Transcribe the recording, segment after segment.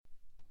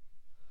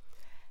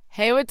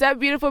Hey, what's up,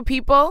 beautiful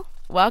people?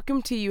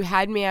 Welcome to You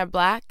Had Me at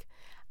Black.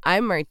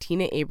 I'm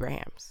Martina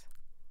Abrahams.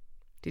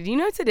 Did you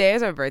know today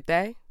is our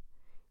birthday?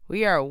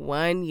 We are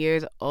 1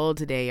 year old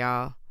today,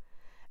 y'all.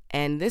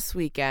 And this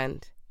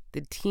weekend,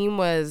 the team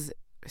was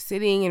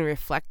sitting and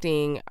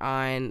reflecting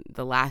on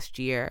the last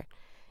year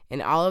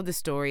and all of the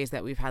stories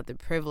that we've had the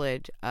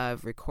privilege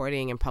of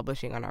recording and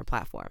publishing on our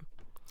platform.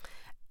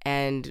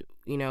 And,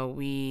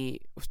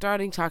 we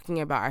started talking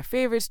about our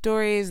favorite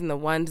stories and the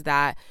ones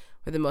that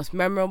were the most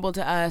memorable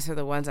to us or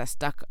the ones that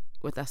stuck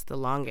with us the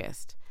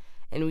longest.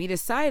 And we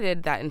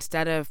decided that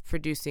instead of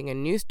producing a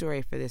new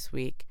story for this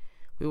week,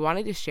 we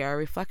wanted to share our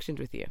reflections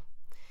with you.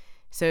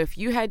 So if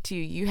you head to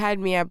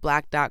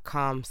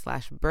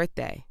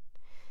youhadmeatblack.com/birthday,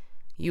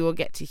 you will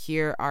get to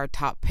hear our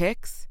top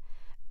picks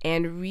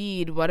and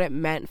read what it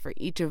meant for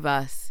each of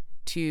us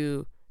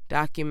to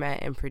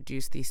document and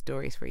produce these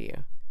stories for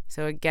you.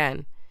 So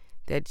again,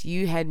 that's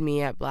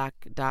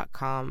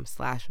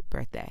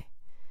youhadmeatblack.com/birthday.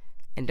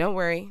 And don't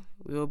worry,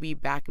 we will be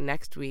back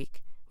next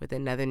week with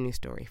another new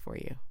story for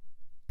you.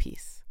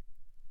 Peace.